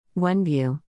One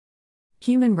View.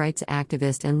 Human rights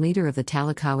activist and leader of the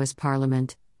Talakawas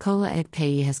Parliament, Kola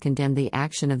Ekpeyi has condemned the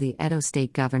action of the Edo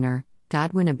State Governor,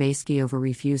 Godwin Obaseki, over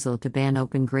refusal to ban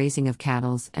open grazing of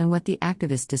cattle and what the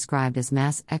activist described as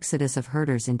mass exodus of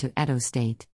herders into Edo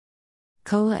State.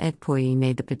 Kola Ekpeyi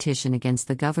made the petition against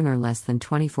the governor less than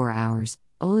 24 hours.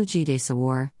 Olajide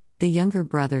Sowore, the younger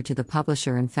brother to the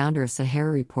publisher and founder of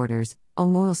Sahara Reporters,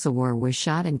 Omoyele Sowore, was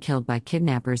shot and killed by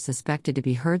kidnappers suspected to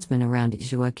be herdsmen around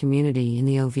Ijua community in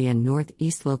the Ovia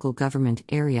Northeast local government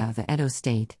area of Edo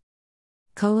State.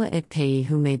 Kola Ekpeyi,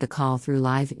 who made the call through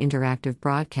live interactive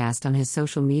broadcast on his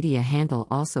social media handle,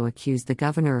 also accused the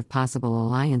governor of possible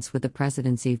alliance with the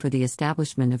presidency for the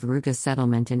establishment of Ruga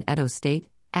settlement in Edo State,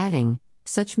 adding,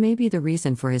 "Such may be the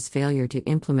reason for his failure to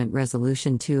implement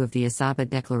Resolution 2 of the Asaba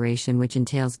Declaration, which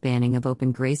entails banning of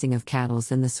open grazing of cattle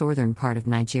in the southern part of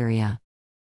Nigeria."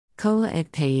 Kola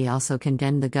Ekpeyi also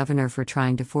condemned the governor for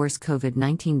trying to force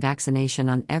COVID-19 vaccination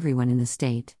on everyone in the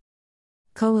state.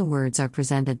 Kola words are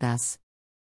presented thus.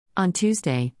 On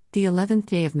Tuesday, the 11th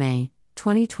day of May,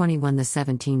 2021, the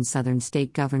 17 southern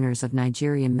state governors of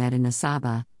Nigeria met in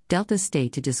Asaba, Delta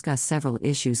State, to discuss several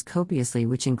issues copiously,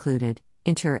 which included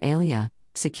inter alia,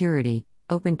 security,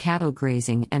 open cattle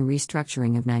grazing, and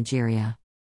restructuring of Nigeria.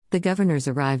 The governors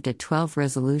arrived at 12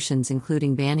 resolutions,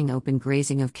 including banning open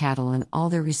grazing of cattle in all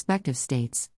their respective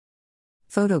states.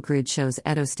 Photo grid shows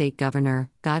Edo State Governor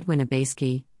Godwin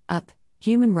Obaseki, UP,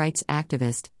 human rights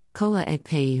activist Kola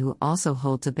Ekpeyi, who also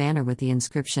holds a banner with the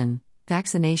inscription,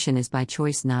 "Vaccination is by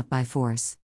choice, not by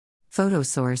force." Photo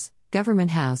source,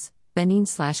 Government House,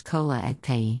 Benin/Kola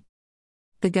Ekpeyi.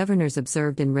 The governors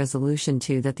observed in Resolution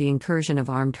 2 that the incursion of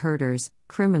armed herders,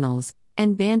 criminals,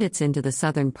 and bandits into the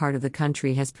southern part of the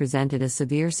country has presented a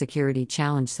severe security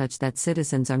challenge such that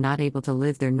citizens are not able to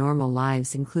live their normal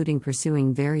lives, including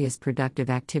pursuing various productive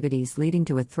activities, leading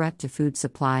to a threat to food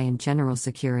supply and general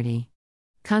security.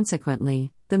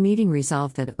 Consequently, the meeting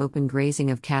resolved that open grazing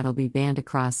of cattle be banned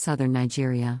across southern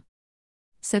Nigeria.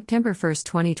 September 1,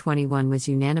 2021 was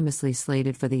unanimously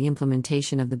slated for the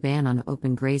implementation of the ban on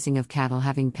open grazing of cattle,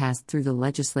 having passed through the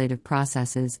legislative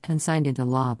processes and signed into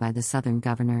law by the southern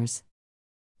governors.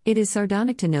 It is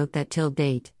sardonic to note that till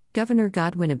date, Governor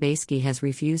Godwin Obaseki has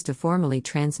refused to formally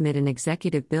transmit an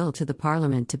executive bill to the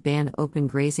parliament to ban open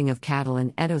grazing of cattle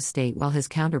in Edo State, while his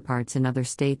counterparts in other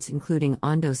states, including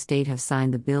Ondo State, have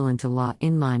signed the bill into law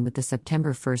in line with the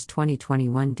September 1,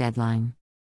 2021 deadline.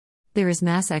 There is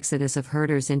mass exodus of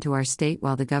herders into our state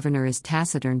while the governor is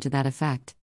taciturn to that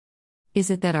effect. Is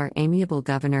it that our amiable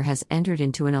governor has entered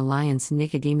into an alliance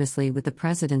Nicodemously with the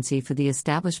presidency for the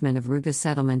establishment of Ruga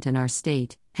settlement in our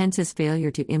state, hence his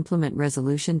failure to implement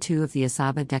Resolution 2 of the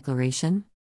Asaba Declaration?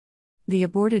 The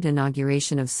aborted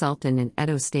inauguration of Sultan in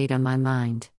Edo State on my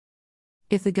mind.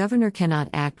 If the governor cannot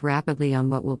act rapidly on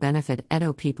what will benefit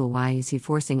Edo people, why is he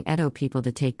forcing Edo people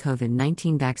to take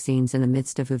COVID-19 vaccines in the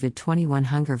midst of COVID-21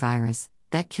 hunger virus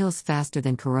that kills faster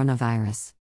than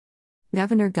coronavirus?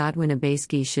 Governor Godwin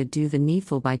Obaseki should do the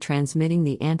needful by transmitting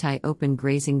the anti-open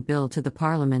grazing bill to the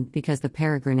parliament, because the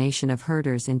peregrination of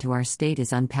herders into our state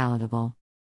is unpalatable.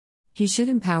 He should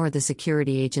empower the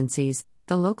security agencies,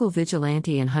 the local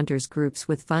vigilante and hunters groups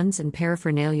with funds and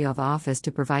paraphernalia of office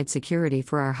to provide security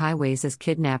for our highways, as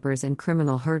kidnappers and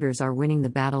criminal herders are winning the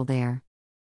battle there.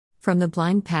 From the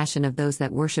blind passion of those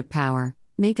that worship power,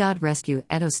 may God rescue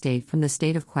Edo State from the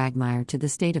state of quagmire to the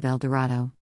state of El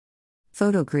Dorado.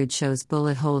 Photo grid shows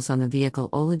bullet holes on the vehicle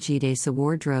Olajide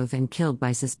Sowore drove and killed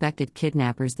by suspected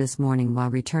kidnappers this morning while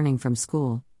returning from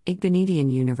school, Igbenedion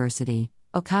University,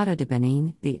 Okada de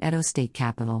Benin, the Edo State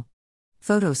capital.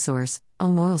 Photo source,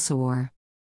 Omoyele Sowore.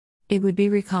 It would be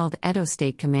recalled Edo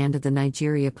State Command of the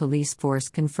Nigeria Police Force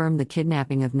confirmed the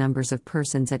kidnapping of numbers of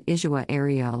persons at Ijua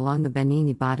area along the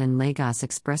Benin-Ibadan-Lagos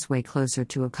Expressway closer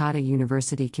to Okada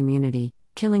University community,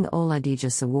 killing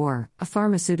Olajide Sowore, a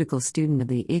pharmaceutical student of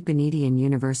the Igbenedion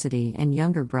University and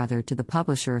younger brother to the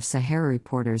publisher of Sahara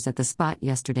Reporters, at the spot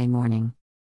yesterday morning.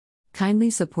 Kindly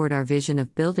support our vision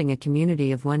of building a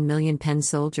community of 1 million pen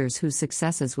soldiers whose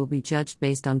successes will be judged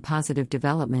based on positive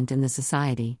development in the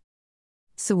society.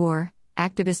 Sowore,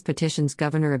 activist petitions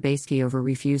Governor Obaseki over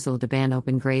refusal to ban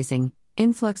open grazing,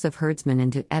 influx of herdsmen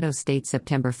into Edo State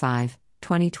September 5,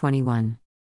 2021.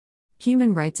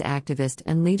 Human rights activist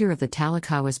and leader of the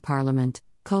Talakawas Parliament,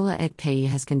 Kola Ekpeyi,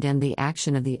 has condemned the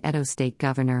action of the Edo State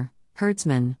Governor,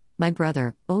 herdsman, my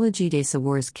brother, Olajide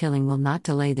Sowore's killing will not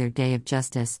delay their day of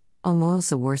justice, Omoyele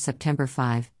Sowore September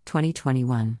 5,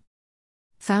 2021.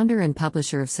 Founder and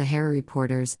publisher of Sahara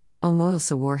Reporters, Omoyele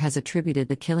Sowore has attributed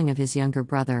the killing of his younger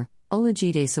brother,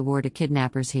 Olajide Sowore, to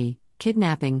kidnappers.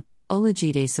 Kidnapping,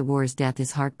 Olajide Sowore's death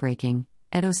is heartbreaking,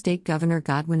 Edo State Governor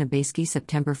Godwin Abaski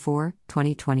September 4,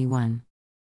 2021.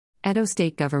 Edo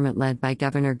State government led by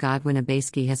Governor Godwin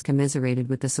Abaski has commiserated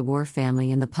with the Sawor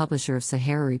family and the publisher of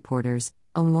Sahara Reporters,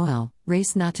 Omoil,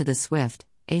 Race Not to the Swift,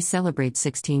 celebrates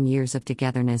 16 years of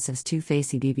togetherness as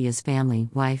Two-Face Idibia's family,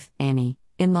 wife, Annie,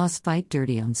 in-laws fight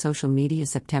dirty on social media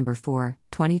September 4,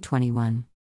 2021.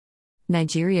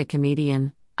 Nigeria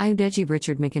comedian, Ayodeji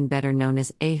Richard Mikan, better known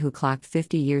as A, who clocked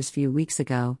 50 years few weeks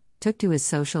ago, took to his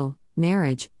social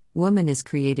marriage. Woman is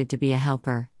created to be a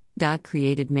helper. God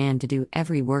created man to do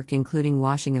every work including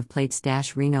washing of plates.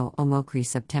 Reno Omokri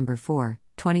September 4,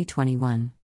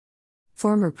 2021.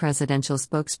 Former presidential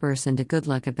spokesperson to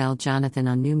Goodluck Abel Jonathan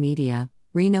on New Media,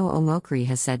 Reno Omokri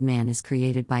has said man is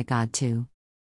created by God too.